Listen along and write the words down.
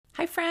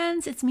Hi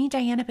friends, it's me,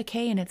 Diana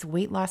Piquet, and it's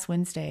Weight Loss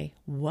Wednesday.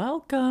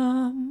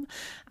 Welcome!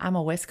 I'm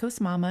a West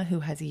Coast mama who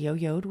has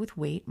yo-yoed with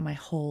weight my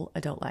whole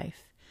adult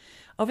life.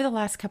 Over the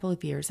last couple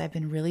of years, I've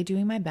been really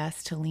doing my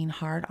best to lean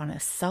hard on a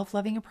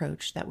self-loving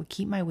approach that would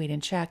keep my weight in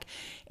check,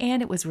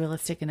 and it was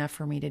realistic enough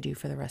for me to do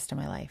for the rest of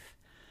my life.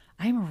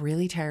 I'm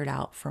really tired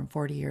out from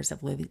 40 years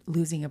of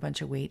losing a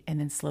bunch of weight and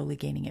then slowly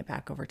gaining it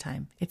back over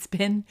time. It's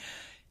been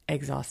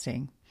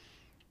exhausting.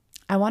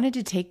 I wanted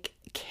to take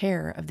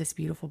care of this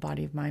beautiful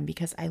body of mine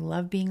because I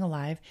love being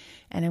alive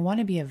and I want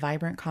to be a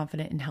vibrant,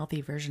 confident, and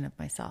healthy version of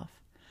myself.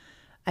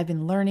 I've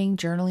been learning,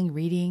 journaling,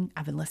 reading.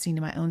 I've been listening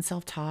to my own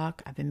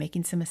self-talk. I've been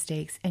making some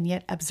mistakes and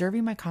yet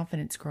observing my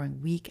confidence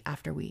growing week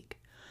after week.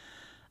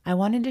 I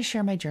wanted to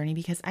share my journey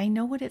because I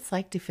know what it's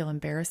like to feel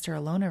embarrassed or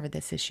alone over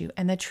this issue.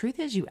 And the truth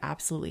is you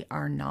absolutely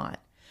are not.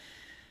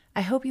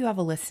 I hope you have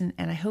a listen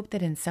and I hope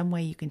that in some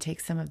way you can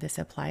take some of this,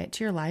 apply it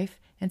to your life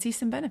and see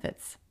some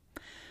benefits.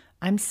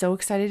 I'm so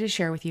excited to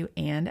share with you,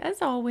 and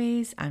as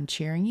always, I'm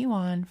cheering you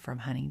on from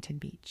Huntington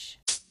Beach.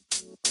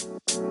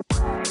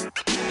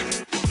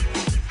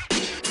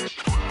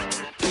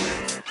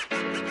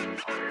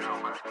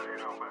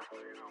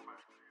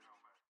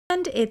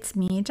 And it's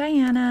me,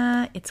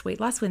 Diana. It's Weight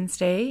Loss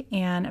Wednesday,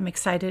 and I'm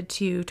excited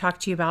to talk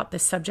to you about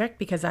this subject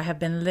because I have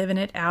been living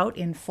it out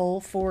in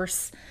full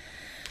force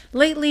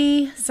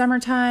lately.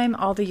 Summertime,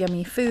 all the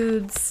yummy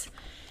foods.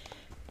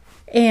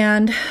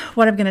 And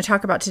what I'm going to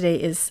talk about today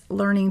is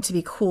learning to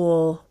be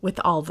cool with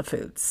all the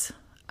foods.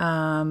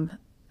 The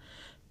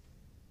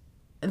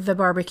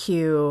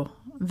barbecue,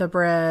 the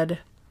bread,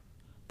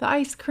 the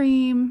ice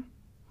cream,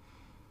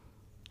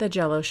 the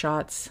Jell-O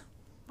shots,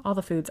 all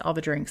the foods, all the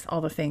drinks,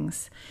 all the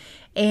things.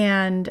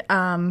 And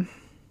I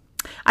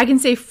can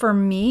say for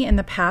me in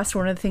the past,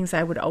 one of the things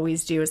I would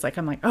always do is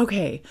I'm like,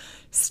 okay,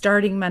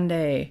 starting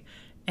Monday.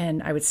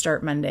 And I would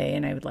start Monday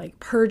and I would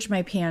purge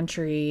my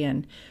pantry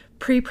and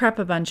pre-prep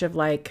a bunch of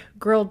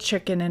grilled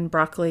chicken and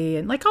broccoli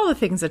and all the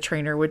things a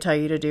trainer would tell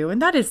you to do. And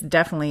that is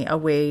definitely a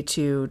way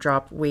to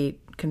drop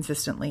weight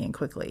consistently and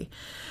quickly.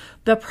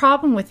 The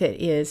problem with it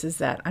is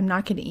that I'm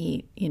not going to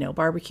eat,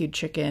 barbecued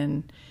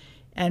chicken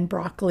and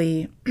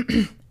broccoli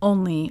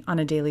only on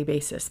a daily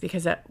basis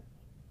because that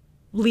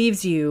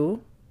leaves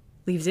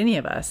any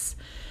of us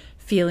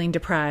feeling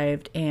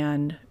deprived,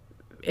 and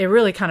it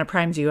really kind of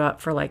primes you up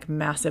for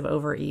massive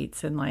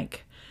overeats. And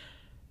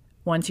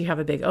once you have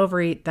a big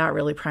overeat, that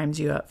really primes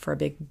you up for a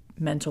big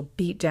mental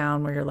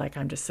beatdown where you're like,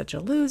 I'm just such a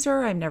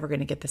loser. I'm never going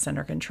to get this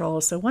under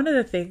control. So one of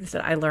the things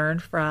that I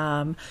learned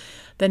from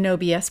the No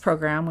BS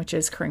program, which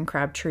is Corinne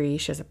Crabtree,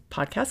 she has a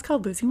podcast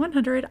called Losing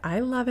 100. I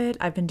love it.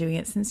 I've been doing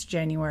it since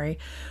January.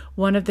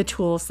 One of the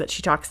tools that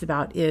she talks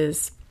about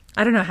is,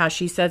 I don't know how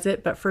she says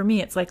it, but for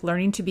me, it's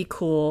learning to be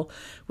cool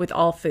with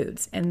all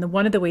foods. And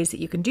one of the ways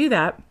that you can do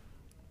that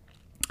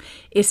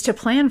is to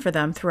plan for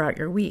them throughout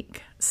your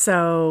week.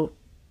 So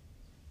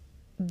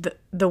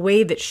the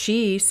way that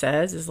she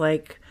says is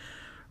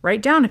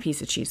write down a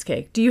piece of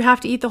cheesecake. Do you have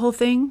to eat the whole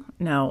thing?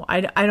 No,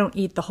 I don't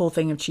eat the whole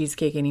thing of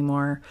cheesecake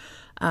anymore.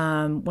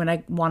 When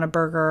I want a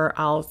burger,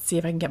 I'll see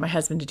if I can get my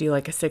husband to do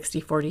a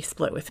 60-40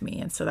 split with me.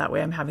 And so that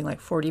way I'm having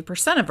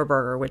 40% of a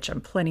burger, which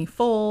I'm plenty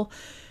full.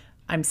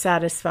 I'm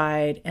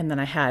satisfied. And then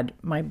I had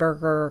my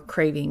burger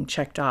craving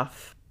checked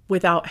off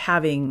without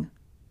having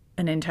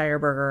an entire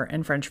burger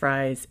and French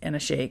fries and a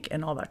shake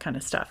and all that kind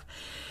of stuff.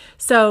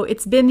 So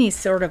it's been these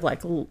sort of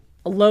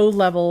low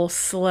level,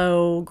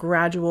 slow,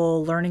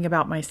 gradual learning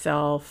about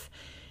myself,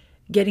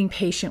 getting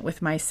patient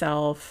with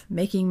myself,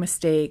 making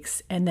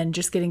mistakes, and then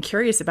just getting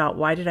curious about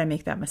why did I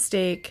make that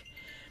mistake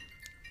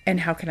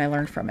and how can I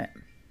learn from it.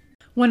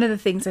 One of the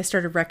things I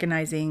started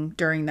recognizing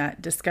during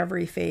that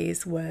discovery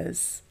phase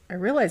was I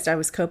realized I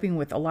was coping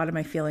with a lot of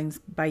my feelings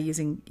by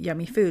using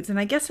yummy foods. And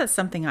I guess that's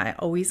something I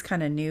always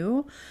kind of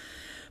knew,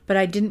 but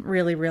I didn't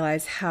really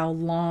realize how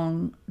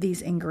long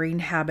these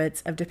ingrained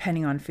habits of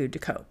depending on food to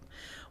cope.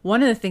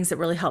 One of the things that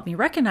really helped me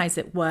recognize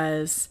it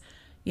was,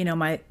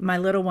 my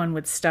little one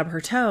would stub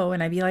her toe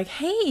and I'd be like,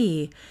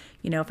 hey,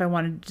 if I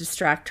wanted to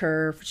distract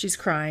her, if she's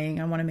crying,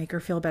 I want to make her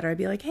feel better. I'd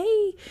be like,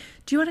 hey,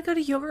 do you want to go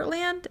to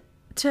Yogurtland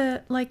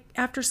to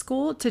after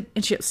school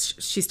and she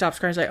stops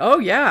crying. She's like, oh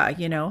yeah,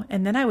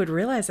 and then I would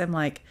realize I'm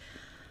like,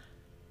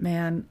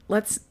 man,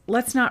 let's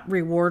not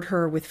reward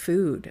her with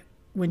food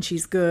when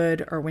she's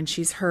good or when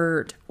she's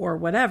hurt or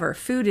whatever.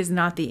 Food is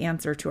not the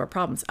answer to our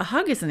problems. A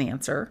hug is an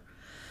answer.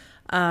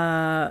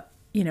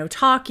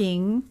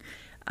 Talking,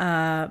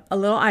 a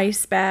little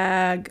ice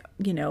bag,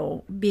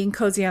 being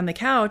cozy on the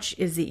couch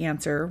is the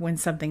answer when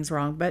something's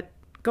wrong, but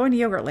going to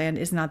Yogurtland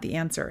is not the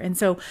answer. And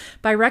so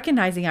by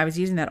recognizing I was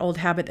using that old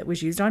habit that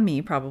was used on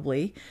me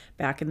probably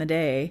back in the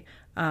day,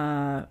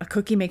 a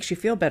cookie makes you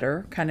feel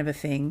better kind of a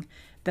thing,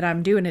 that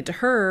I'm doing it to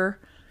her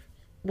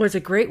was a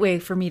great way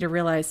for me to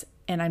realize,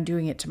 and I'm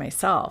doing it to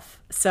myself.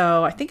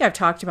 So I think I've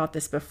talked about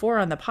this before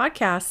on the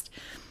podcast,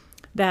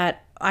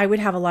 that I would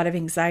have a lot of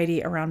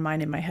anxiety around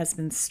mine and my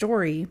husband's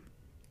story,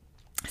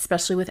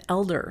 especially with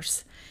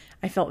elders.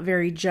 I felt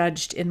very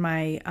judged in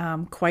my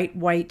quite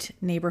white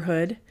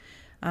neighborhood.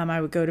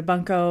 I would go to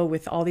Bunko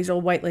with all these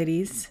old white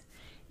ladies,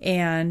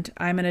 And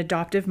I'm an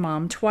adoptive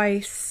mom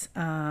twice.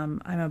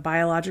 I'm a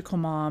biological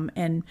mom,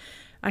 and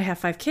I have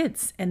 5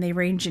 kids, and they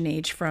range in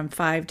age from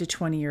 5 to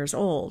 20 years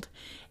old.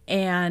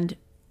 And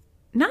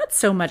not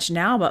so much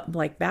now, but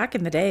like back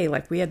in the day,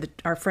 like we had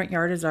our front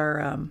yard is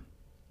our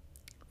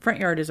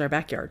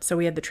backyard. So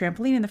we had the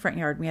trampoline in the front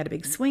yard, and we had a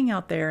big swing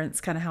out there, and it's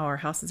kind of how our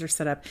houses are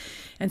set up.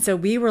 And so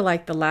we were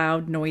like the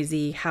loud,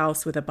 noisy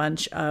house with a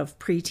bunch of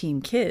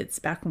preteen kids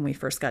back when we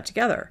first got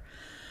together.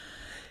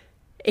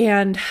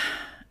 And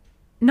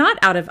not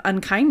out of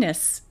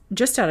unkindness,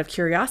 just out of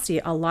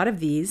curiosity, a lot of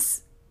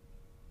these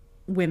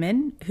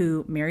women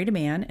who married a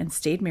man and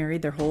stayed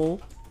married their whole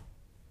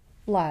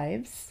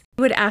lives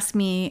would ask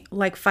me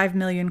like 5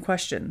 million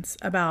questions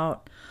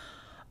about,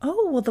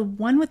 oh, well, the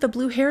one with the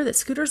blue hair that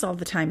scooters all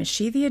the time, is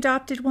she the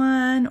adopted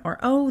one? Or,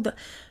 oh,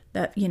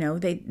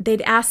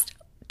 they'd asked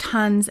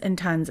tons and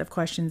tons of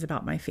questions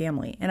about my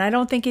family. And I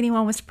don't think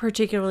anyone was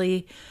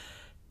particularly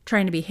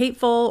trying to be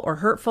hateful or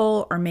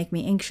hurtful or make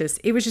me anxious.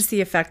 It was just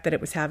the effect that it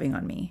was having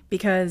on me,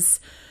 because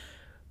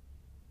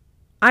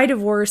I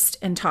divorced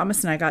and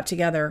Thomas and I got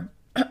together,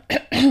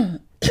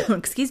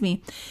 excuse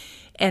me,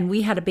 and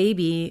we had a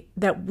baby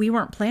that we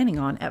weren't planning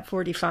on at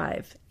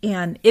 45.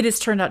 And it has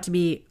turned out to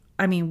be,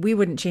 I mean, we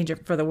wouldn't change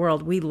it for the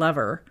world. We love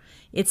her.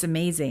 It's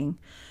amazing.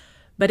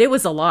 But it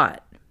was a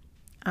lot.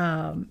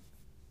 Erilyn's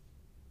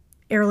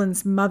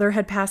mother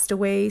had passed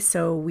away,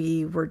 so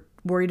we were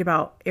worried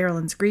about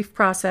Erilyn's grief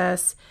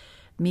process.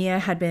 Mia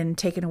had been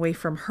taken away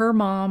from her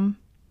mom,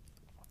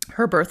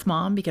 her birth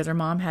mom, because her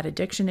mom had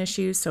addiction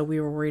issues. So we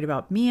were worried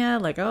about Mia,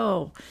 like,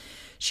 oh,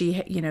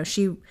 she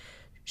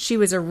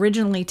was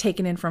originally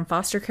taken in from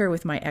foster care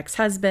with my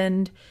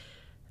ex-husband.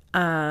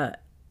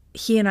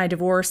 He and I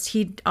divorced.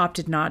 He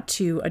opted not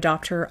to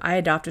adopt her. I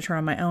adopted her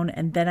on my own,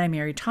 and then I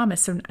married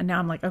Thomas. So now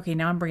I'm like, okay,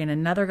 now I'm bringing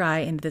another guy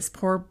into this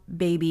poor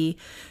baby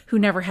who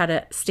never had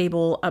a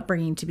stable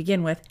upbringing to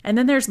begin with. And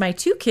then there's my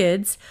 2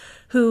 kids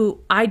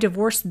who I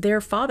divorced their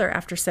father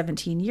after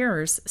 17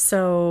 years.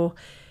 So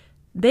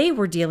they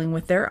were dealing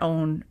with their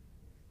own,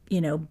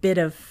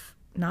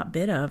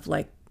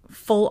 like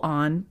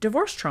full-on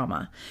divorce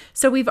trauma.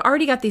 So we've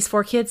already got these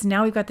 4 kids.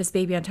 Now we've got this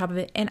baby on top of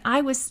it. And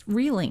I was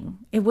reeling.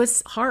 It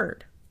was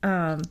hard.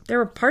 There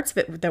were parts of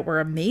it that were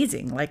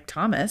amazing, like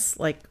Thomas,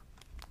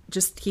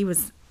 he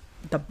was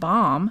the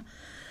bomb.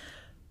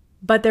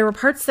 But there were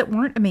parts that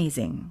weren't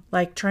amazing,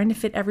 like trying to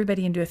fit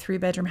everybody into a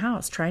 3-bedroom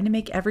house, trying to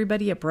make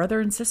everybody a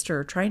brother and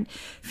sister,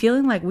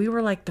 feeling like we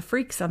were like the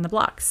freaks on the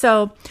block.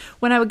 So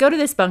when I would go to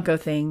this bunko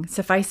thing,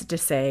 suffice it to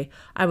say,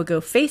 I would go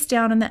face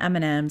down in the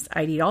M&Ms.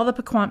 I'd eat all the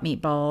piquant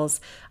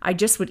meatballs. I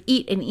just would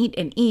eat and eat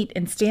and eat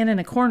and stand in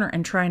a corner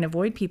and try and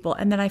avoid people.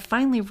 And then I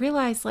finally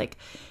realized, like,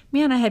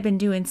 man, I had been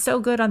doing so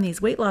good on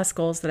these weight loss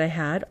goals that I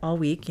had all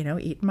week,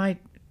 eating my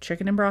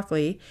chicken and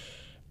broccoli.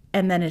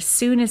 And then as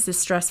soon as this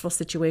stressful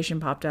situation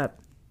popped up,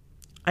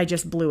 I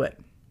just blew it.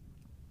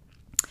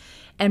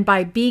 And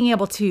by being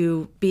able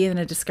to be in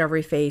a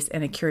discovery phase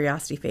and a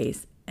curiosity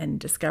phase and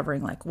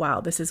discovering like,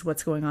 wow, this is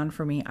what's going on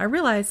for me, I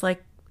realized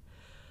like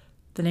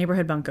the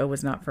neighborhood bunko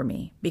was not for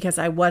me, because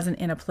I wasn't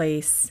in a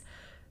place.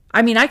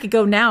 I mean, I could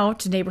go now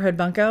to neighborhood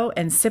bunko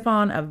and sip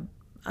on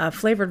a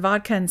flavored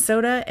vodka and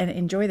soda and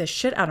enjoy the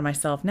shit out of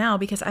myself now,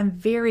 because I'm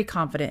very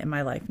confident in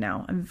my life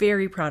now. I'm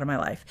very proud of my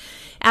life.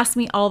 Ask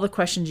me all the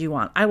questions you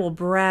want. I will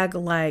brag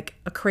like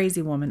a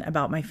crazy woman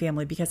about my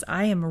family, because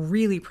I am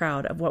really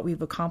proud of what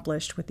we've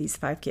accomplished with these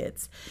 5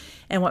 kids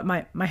and what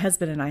my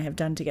husband and I have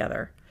done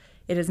together.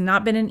 It has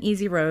not been an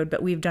easy road,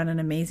 but we've done an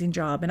amazing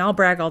job, and I'll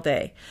brag all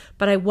day.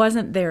 But I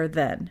wasn't there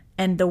then.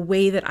 And the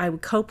way that I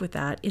would cope with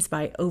that is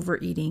by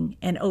overeating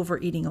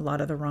a lot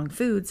of the wrong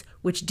foods,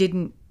 which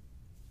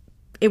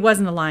it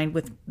wasn't aligned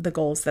with the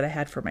goals that I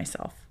had for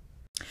myself.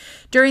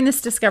 During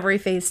this discovery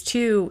phase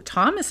too,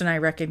 Thomas and I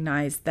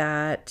recognized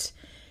that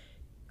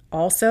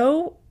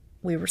also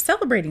we were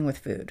celebrating with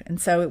food.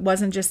 And so it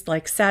wasn't just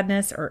like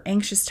sadness or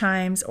anxious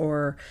times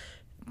or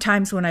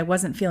times when I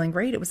wasn't feeling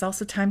great. It was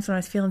also times when I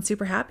was feeling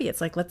super happy.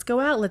 It's like, let's go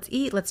out, let's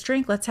eat, let's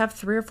drink, let's have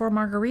 3 or 4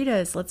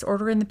 margaritas, let's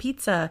order in the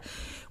pizza.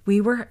 We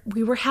were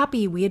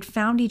happy. We had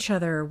found each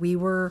other. We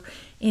were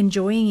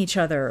enjoying each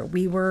other.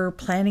 We were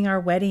planning our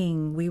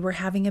wedding. We were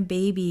having a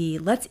baby.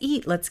 Let's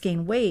eat, let's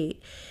gain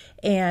weight.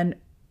 And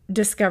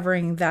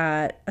discovering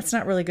that that's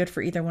not really good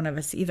for either one of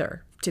us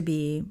either, to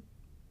be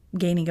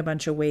gaining a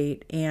bunch of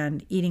weight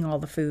and eating all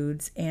the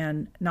foods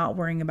and not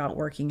worrying about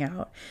working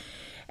out.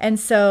 And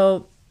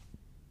so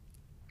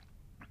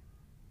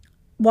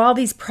while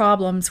these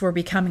problems were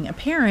becoming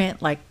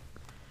apparent, like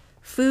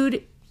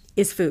food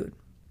is food.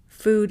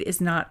 Food is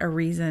not a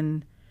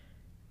reason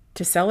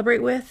to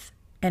celebrate with,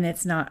 and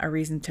it's not a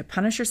reason to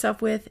punish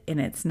yourself with, and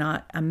it's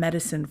not a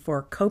medicine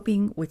for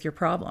coping with your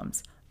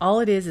problems. All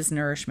it is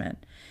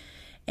nourishment.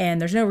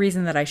 And there's no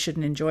reason that I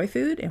shouldn't enjoy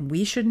food, and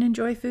we shouldn't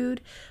enjoy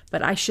food,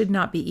 but I should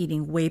not be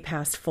eating way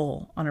past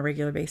full on a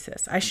regular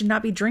basis. I should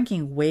not be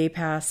drinking way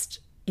past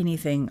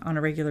anything on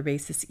a regular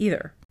basis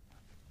either.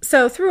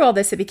 So through all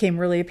this, it became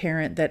really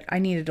apparent that I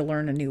needed to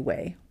learn a new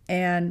way.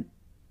 And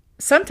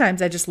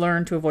sometimes I just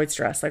learned to avoid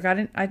stress. Like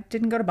I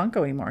didn't go to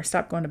bunko anymore. I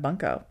stopped going to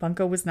bunko.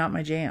 Bunko was not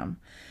my jam.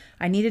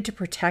 I needed to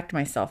protect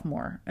myself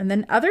more. And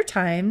then other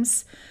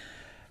times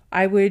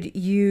I would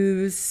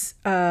use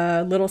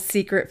little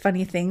secret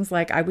funny things.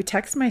 Like I would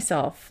text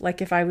myself.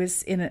 Like if I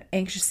was in an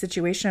anxious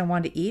situation I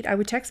wanted to eat, I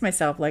would text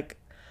myself like,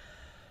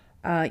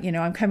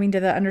 I'm coming to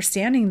the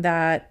understanding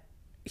that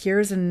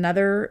here's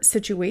another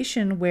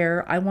situation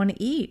where I want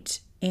to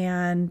eat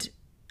and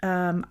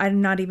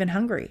I'm not even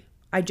hungry.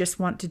 I just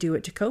want to do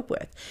it to cope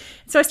with.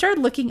 So I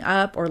started looking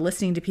up or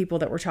listening to people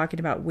that were talking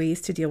about ways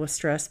to deal with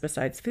stress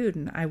besides food.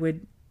 And I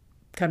would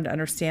come to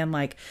understand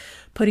like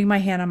putting my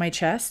hand on my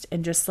chest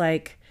and just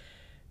like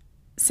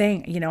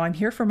saying, I'm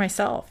here for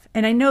myself.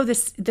 And I know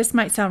this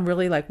might sound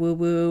really like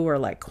woo-woo or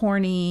like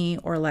corny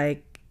or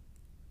like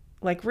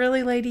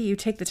really, lady, you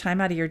take the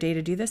time out of your day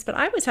to do this. But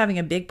I was having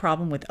a big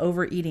problem with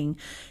overeating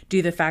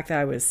due to the fact that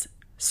I was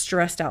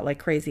stressed out like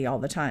crazy all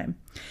the time.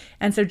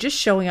 And so just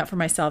showing up for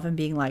myself and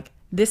being like,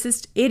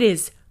 it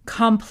is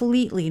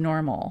completely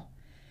normal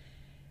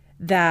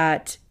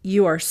that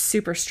you are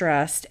super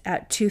stressed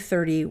at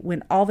 2:30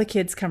 when all the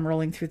kids come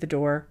rolling through the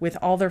door with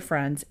all their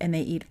friends and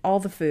they eat all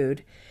the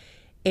food.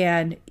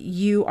 And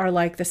you are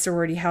like the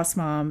sorority house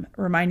mom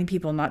reminding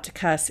people not to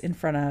cuss in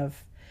front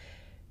of,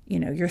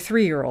 your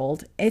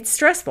 3-year-old. It's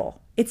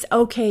stressful. It's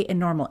okay and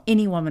normal.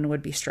 Any woman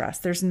would be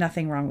stressed. There's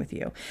nothing wrong with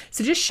you.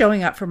 So just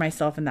showing up for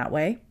myself in that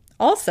way.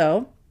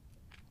 Also,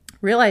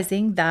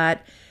 realizing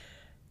that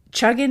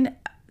chugging,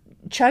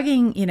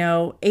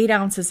 8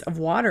 ounces of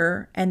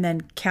water and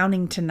then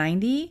counting to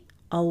 90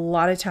 a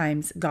lot of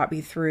times got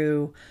me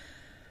through,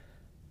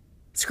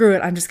 screw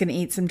it, I'm just going to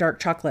eat some dark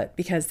chocolate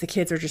because the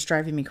kids are just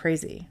driving me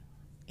crazy.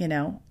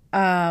 That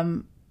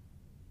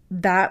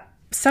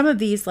some of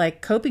these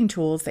like coping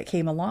tools that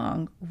came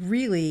along,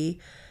 really,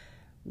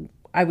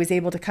 I was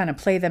able to kind of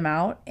play them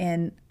out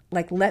and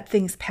like let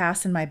things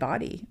pass in my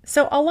body.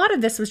 So a lot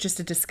of this was just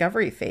a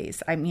discovery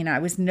phase. I mean, I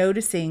was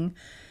noticing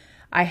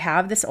I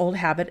have this old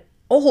habit,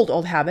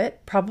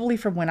 probably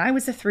from when I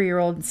was a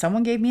 3-year-old and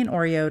someone gave me an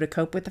Oreo to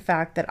cope with the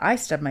fact that I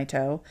stubbed my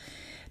toe,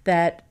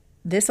 that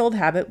this old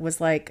habit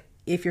was like,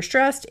 if you're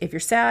stressed, if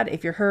you're sad,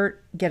 if you're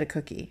hurt, get a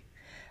cookie.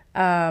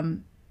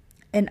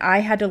 And I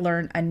had to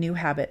learn a new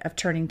habit of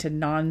turning to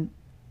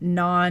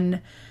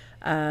non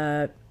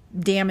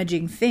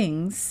damaging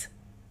things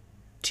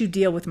to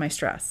deal with my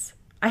stress.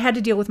 I had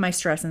to deal with my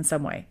stress in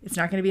some way. It's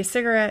not going to be a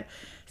cigarette.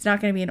 It's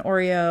not going to be an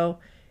Oreo.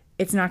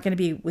 It's not going to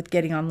be with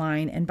getting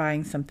online and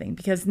buying something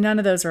because none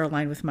of those are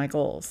aligned with my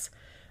goals.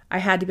 I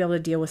had to be able to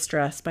deal with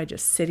stress by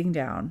just sitting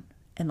down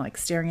and like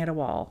staring at a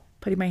wall,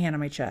 putting my hand on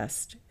my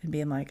chest and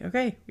being like,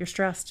 okay, you're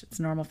stressed. It's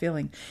a normal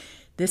feeling.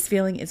 This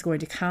feeling is going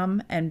to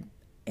come and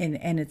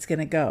it's going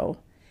to go.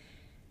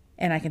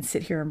 And I can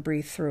sit here and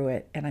breathe through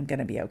it and I'm going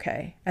to be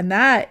okay. And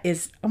that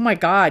is, oh my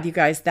God, you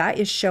guys, that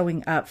is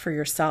showing up for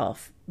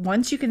yourself.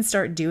 Once you can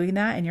start doing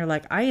that and you're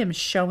like, I am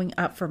showing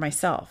up for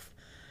myself,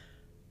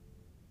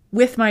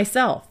 with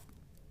myself.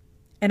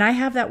 And I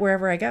have that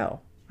wherever I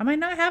go. I might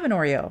not have an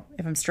Oreo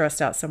if I'm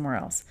stressed out somewhere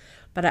else,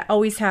 but I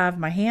always have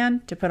my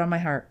hand to put on my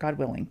heart, God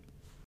willing.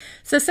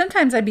 So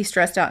sometimes I'd be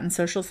stressed out in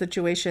social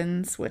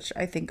situations, which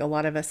I think a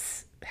lot of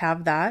us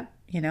have that.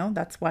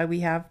 That's why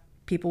we have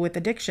people with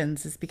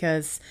addictions, is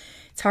because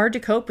it's hard to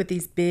cope with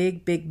these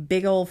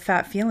big old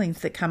fat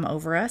feelings that come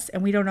over us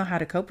and we don't know how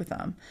to cope with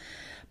them.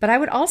 But I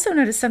would also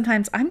notice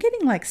sometimes I'm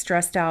getting like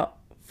stressed out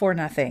for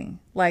nothing.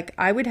 Like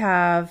I would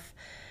have,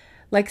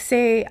 like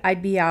say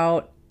I'd be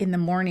out in the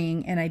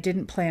morning and I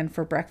didn't plan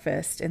for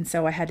breakfast. And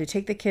so I had to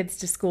take the kids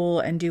to school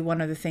and do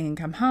one other thing and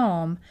come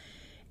home.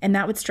 And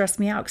that would stress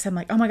me out because I'm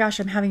like, oh my gosh,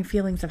 I'm having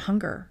feelings of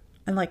hunger.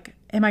 I'm like,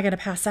 am I going to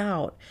pass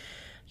out?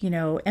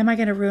 Am I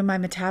going to ruin my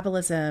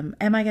metabolism?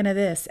 Am I going to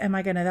this? Am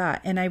I going to that?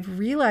 And I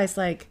realized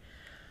like,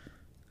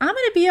 I'm going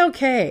to be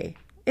okay.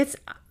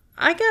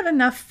 I got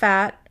enough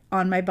fat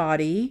on my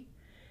body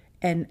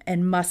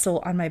and muscle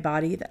on my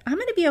body that I'm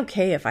going to be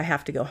okay if I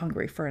have to go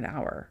hungry for an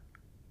hour.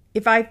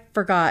 If I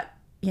forgot,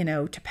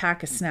 to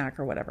pack a snack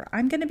or whatever,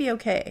 I'm going to be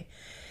okay.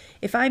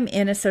 If I'm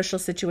in a social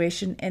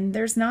situation and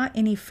there's not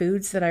any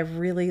foods that I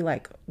really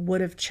like would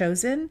have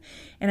chosen,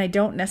 and I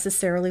don't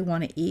necessarily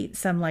want to eat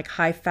some like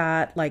high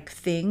fat like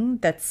thing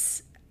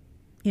that's,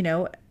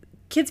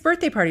 kids'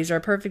 birthday parties are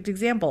a perfect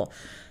example.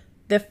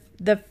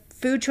 The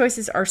food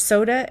choices are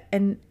soda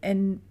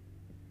and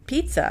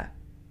pizza.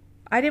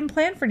 I didn't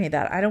plan for any of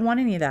that. I don't want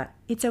any of that.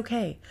 It's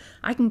okay.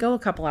 I can go a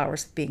couple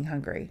hours being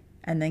hungry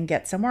and then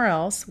get somewhere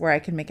else where I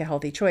can make a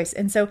healthy choice.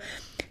 And so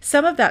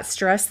some of that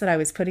stress that I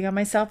was putting on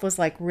myself was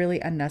like really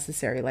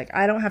unnecessary. Like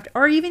I don't have to,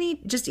 or even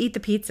just eat the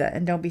pizza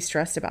and don't be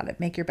stressed about it.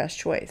 Make your best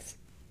choice.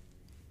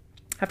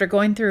 After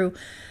going through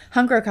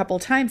hunger a couple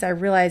of times, I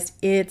realized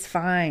it's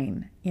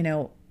fine.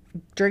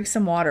 Drink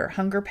some water.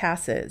 Hunger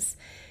passes.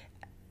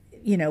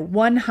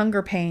 One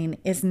hunger pain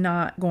is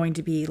not going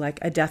to be like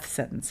a death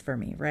sentence for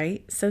me,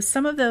 right? So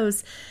some of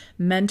those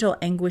mental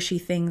anguishy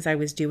things I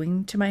was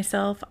doing to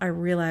myself, I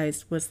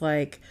realized was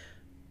like,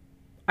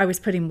 I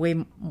was putting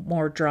way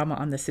more drama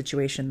on the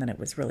situation than it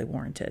was really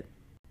warranted.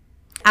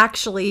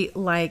 Actually,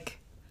 like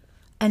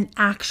an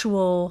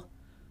actual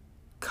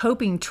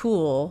coping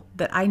tool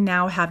that I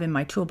now have in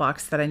my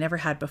toolbox that I never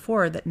had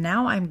before, that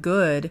now I'm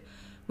good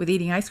with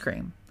eating ice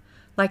cream.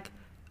 Like,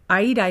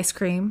 I eat ice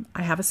cream,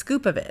 I have a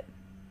scoop of it.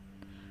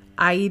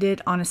 I eat it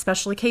on a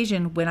special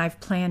occasion when I've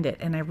planned it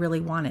and I really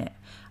want it.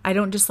 I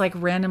don't just like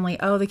randomly,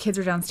 oh, the kids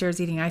are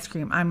downstairs eating ice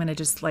cream, I'm going to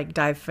just like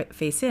dive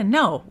face in.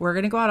 No, we're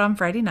going to go out on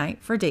Friday night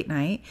for date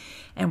night,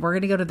 and we're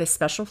going to go to this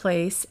special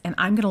place, and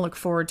I'm going to look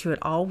forward to it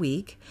all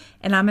week,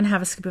 and I'm going to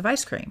have a scoop of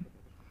ice cream.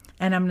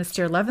 And I'm going to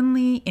stare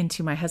lovingly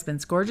into my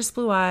husband's gorgeous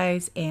blue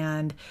eyes,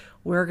 and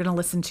we're going to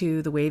listen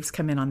to the waves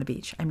come in on the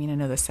beach. I mean, I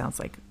know this sounds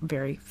like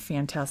very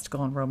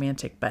fantastical and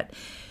romantic, but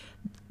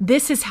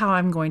this is how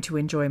I'm going to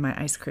enjoy my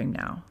ice cream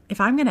now. If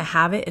I'm going to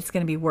have it, it's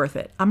going to be worth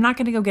it. I'm not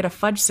going to go get a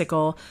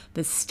fudgesicle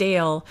that's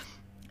stale,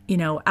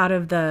 out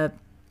of the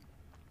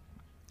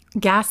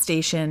gas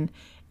station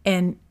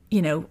and,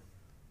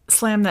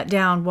 slam that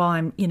down while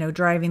I'm,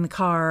 driving the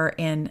car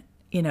and,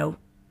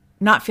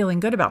 not feeling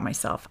good about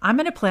myself. I'm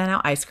going to plan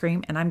out ice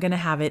cream, and I'm going to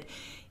have it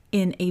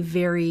in a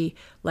very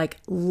like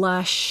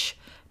lush,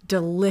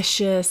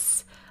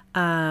 delicious,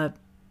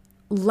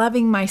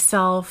 loving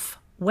myself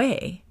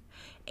way.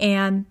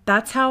 And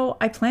that's how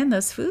I plan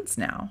those foods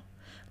now.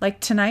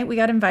 Like tonight we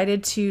got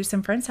invited to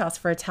some friend's house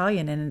for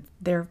Italian, and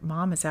their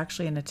mom is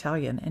actually an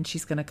Italian, and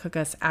she's going to cook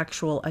us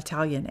actual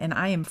Italian. And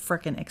I am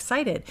freaking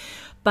excited,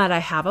 but I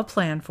have a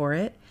plan for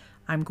it.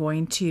 I'm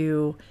going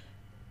to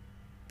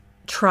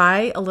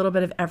try a little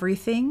bit of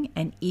everything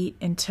and eat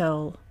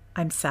until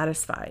I'm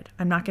satisfied.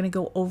 I'm not going to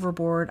go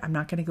overboard. I'm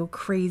not going to go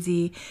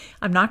crazy.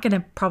 I'm not going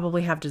to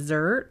probably have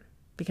dessert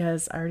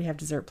because I already have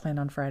dessert planned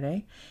on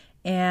Friday.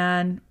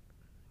 And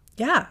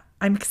yeah,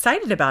 I'm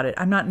excited about it.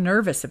 I'm not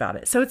nervous about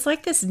it. So it's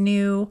like this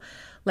new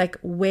like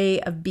way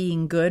of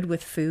being good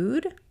with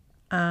food,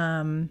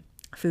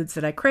 foods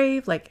that I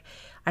crave. Like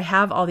I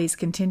have all these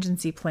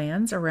contingency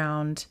plans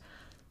around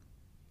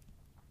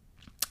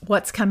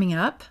what's coming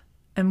up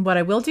and what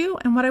I will do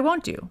and what I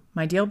won't do.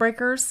 My deal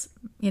breakers,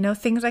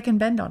 things I can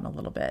bend on a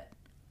little bit.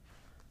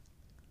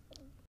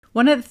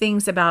 One of the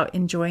things about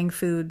enjoying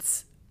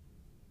foods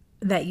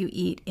that you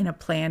eat in a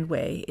planned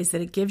way is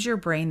that it gives your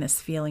brain this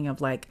feeling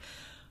of like,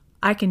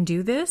 I can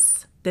do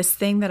this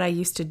thing that I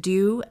used to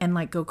do and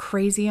like go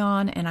crazy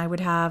on. And I would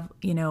have,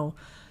 a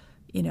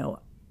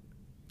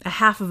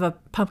half of a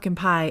pumpkin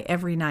pie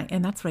every night.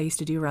 And that's what I used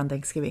to do around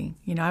Thanksgiving.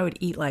 I would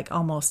eat like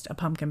almost a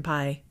pumpkin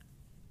pie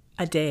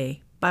a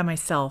day by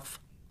myself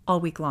all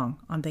week long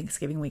on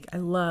Thanksgiving week. I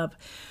love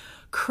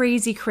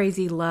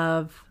crazy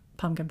love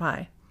pumpkin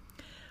pie.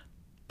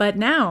 But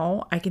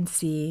now I can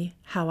see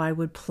how I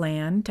would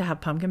plan to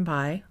have pumpkin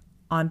pie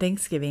on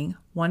Thanksgiving,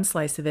 one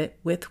slice of it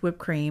with whipped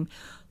cream,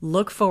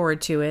 look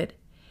forward to it,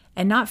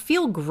 and not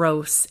feel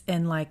gross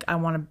and like I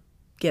want to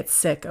get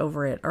sick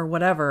over it or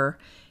whatever,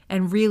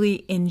 and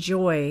really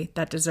enjoy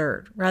that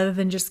dessert rather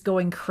than just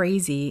going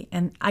crazy.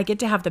 And I get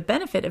to have the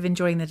benefit of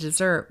enjoying the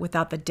dessert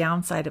without the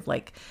downside of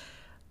like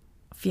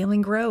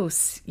feeling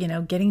gross,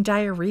 getting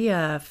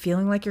diarrhea,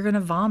 feeling like you're going to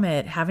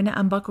vomit, having to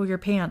unbuckle your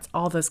pants,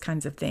 all those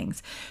kinds of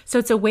things. So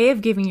it's a way of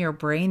giving your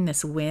brain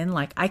this win,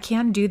 like I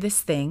can do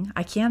this thing.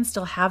 I can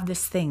still have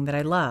this thing that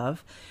I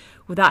love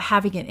without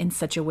having it in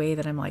such a way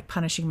that I'm like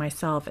punishing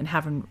myself and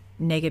having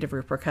negative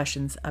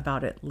repercussions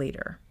about it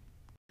later.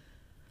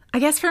 I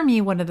guess for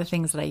me, one of the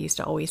things that I used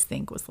to always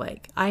think was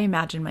like, I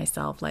imagine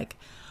myself like,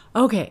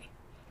 okay,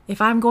 if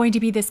I'm going to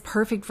be this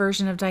perfect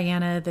version of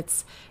Diana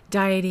that's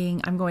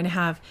dieting, I'm going to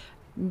have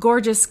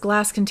gorgeous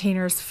glass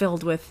containers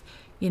filled with,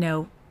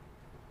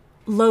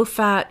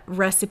 low-fat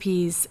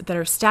recipes that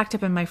are stacked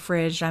up in my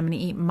fridge. I'm going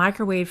to eat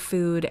microwave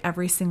food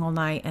every single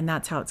night, and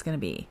that's how it's going to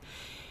be.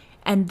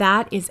 And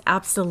that is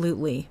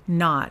absolutely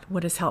not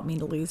what has helped me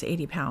to lose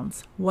 80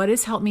 pounds. What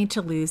has helped me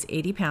to lose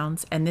 80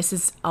 pounds, and this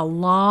has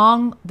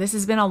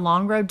been a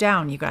long road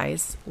down, you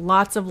guys.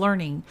 Lots of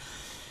learning.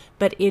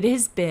 But it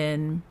has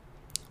been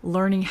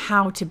learning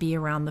how to be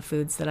around the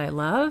foods that I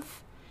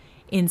love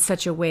in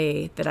such a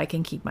way that I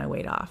can keep my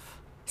weight off.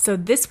 So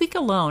this week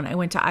alone, I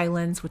went to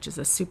Islands, which is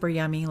a super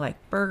yummy like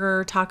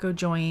burger, taco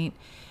joint.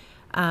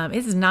 It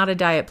is not a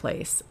diet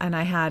place. And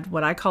I had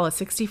what I call a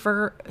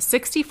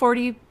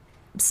 60-40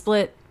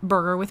 split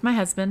burger with my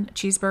husband, a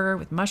cheeseburger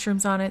with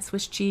mushrooms on it,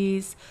 Swiss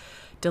cheese,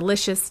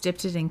 delicious,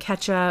 dipped it in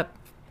ketchup,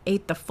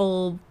 ate the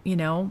full,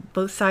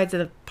 both sides of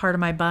the part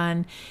of my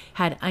bun,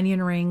 had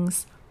onion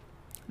rings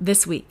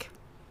this week.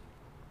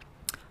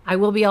 I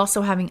will be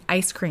also having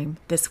ice cream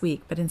this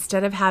week, but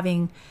instead of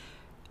having,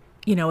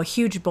 a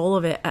huge bowl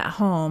of it at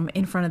home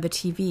in front of the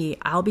TV,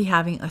 I'll be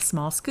having a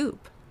small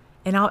scoop.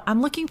 And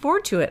I'm looking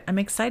forward to it. I'm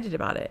excited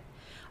about it.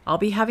 I'll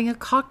be having a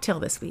cocktail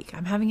this week.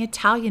 I'm having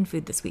Italian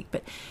food this week,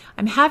 but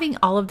I'm having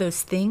all of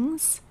those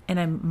things, and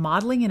I'm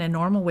modeling in a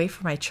normal way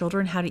for my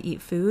children how to eat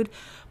food,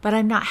 but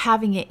I'm not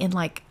having it in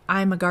like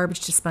I'm a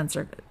garbage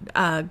disposal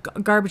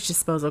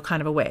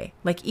kind of a way,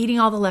 like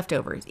eating all the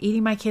leftovers,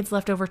 eating my kids'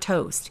 leftover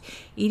toast,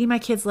 eating my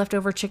kids'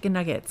 leftover chicken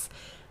nuggets.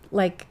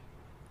 Like,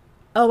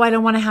 oh, I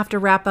don't want to have to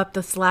wrap up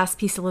this last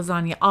piece of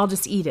lasagna. I'll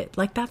just eat it.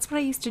 Like that's what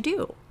I used to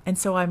do. And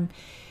so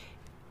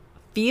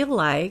feel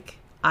like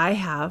I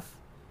have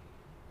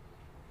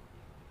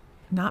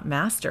not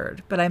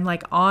mastered, but I'm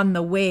like on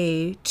the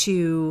way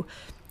to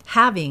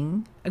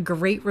having a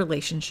great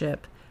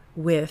relationship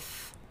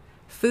with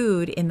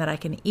food, in that I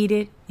can eat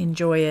it,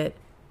 enjoy it,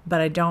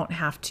 but I don't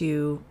have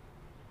to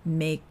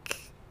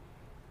make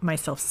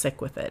myself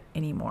sick with it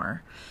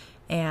anymore.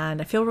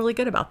 And I feel really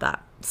good about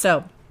that.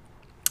 So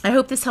I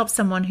hope this helps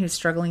someone who's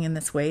struggling in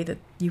this way, that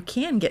you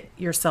can get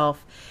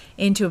yourself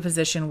into a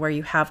position where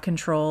you have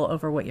control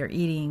over what you're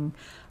eating.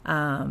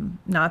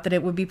 Not that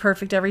it would be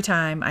perfect every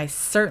time. I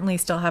certainly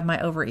still have my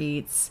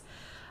overeats.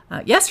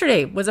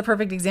 Yesterday was a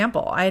perfect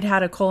example. I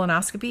had a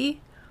colonoscopy.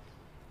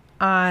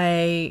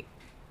 I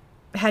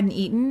hadn't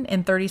eaten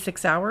in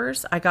 36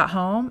 hours. I got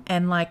home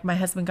and like my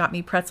husband got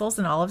me pretzels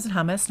and olives and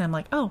hummus. And I'm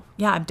like, oh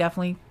yeah, I'm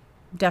definitely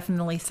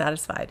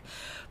satisfied.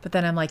 But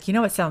then I'm like, you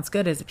know what sounds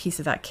good is a piece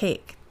of that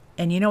cake.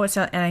 And you know what,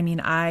 and I mean,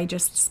 I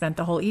just spent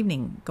the whole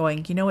evening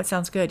going, you know what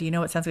sounds good? You know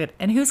what sounds good?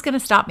 And who's going to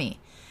stop me?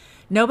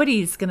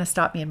 Nobody's going to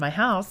stop me in my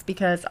house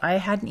because I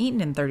hadn't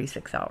eaten in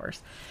 36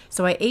 hours.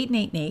 So I ate and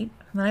ate and ate.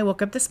 And then I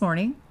woke up this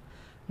morning,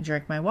 I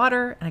drank my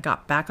water, and I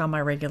got back on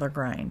my regular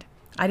grind.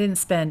 I didn't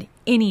spend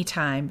any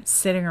time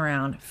sitting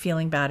around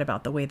feeling bad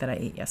about the way that I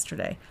ate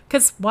yesterday.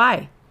 Because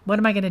why? What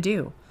am I going to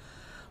do?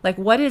 Like,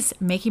 what is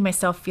making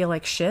myself feel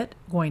like shit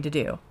going to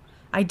do?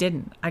 I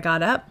didn't. I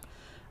got up,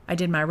 I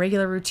did my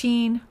regular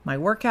routine, my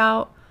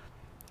workout,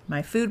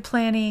 my food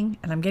planning,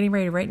 and I'm getting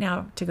ready right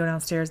now to go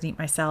downstairs and eat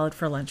my salad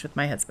for lunch with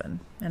my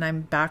husband. And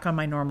I'm back on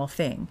my normal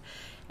thing.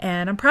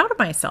 And I'm proud of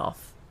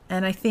myself.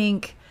 And I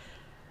think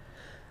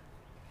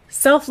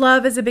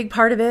self-love is a big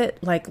part of it,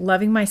 like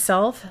loving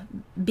myself,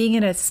 being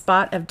in a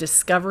spot of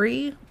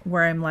discovery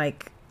where I'm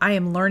like, I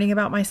am learning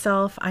about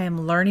myself. I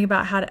am learning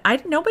about how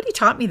to, nobody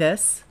taught me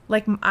this.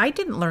 Like, I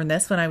didn't learn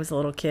this when I was a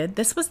little kid.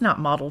 This was not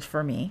modeled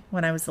for me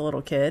when I was a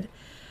little kid.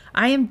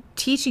 I am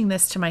teaching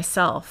this to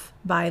myself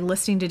by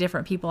listening to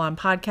different people on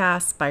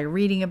podcasts, by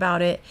reading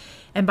about it,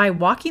 and by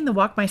walking the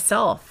walk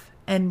myself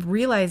and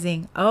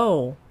realizing,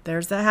 oh,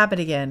 there's that habit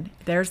again.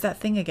 There's that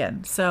thing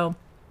again. So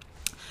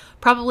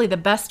probably the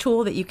best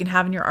tool that you can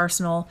have in your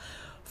arsenal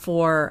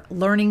for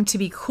learning to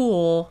be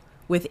cool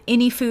with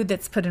any food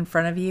that's put in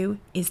front of you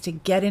is to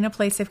get in a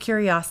place of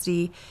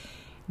curiosity,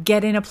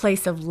 get in a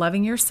place of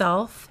loving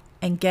yourself,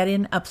 and get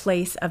in a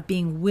place of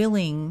being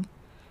willing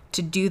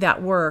to do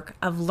that work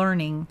of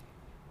learning,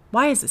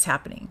 why is this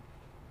happening?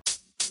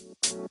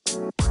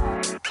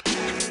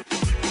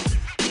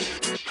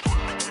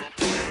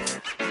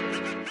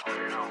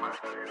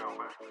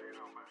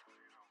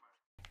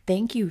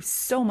 Thank you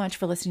so much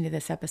for listening to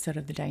this episode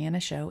of The Diana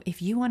Show.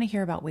 If you want to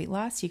hear about weight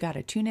loss, you got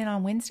to tune in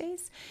on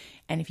Wednesdays.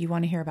 And if you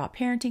want to hear about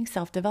parenting,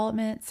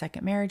 self-development,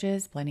 second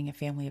marriages, blending a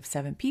family of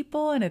 7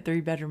 people in a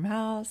 3-bedroom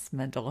house,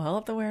 mental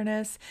health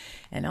awareness,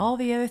 and all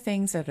the other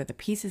things that are the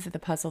pieces of the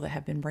puzzle that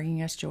have been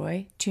bringing us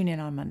joy, tune in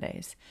on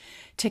Mondays.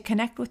 To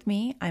connect with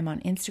me, I'm on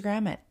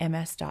Instagram at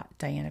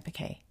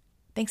ms.dianapiquet.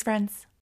 Thanks, friends.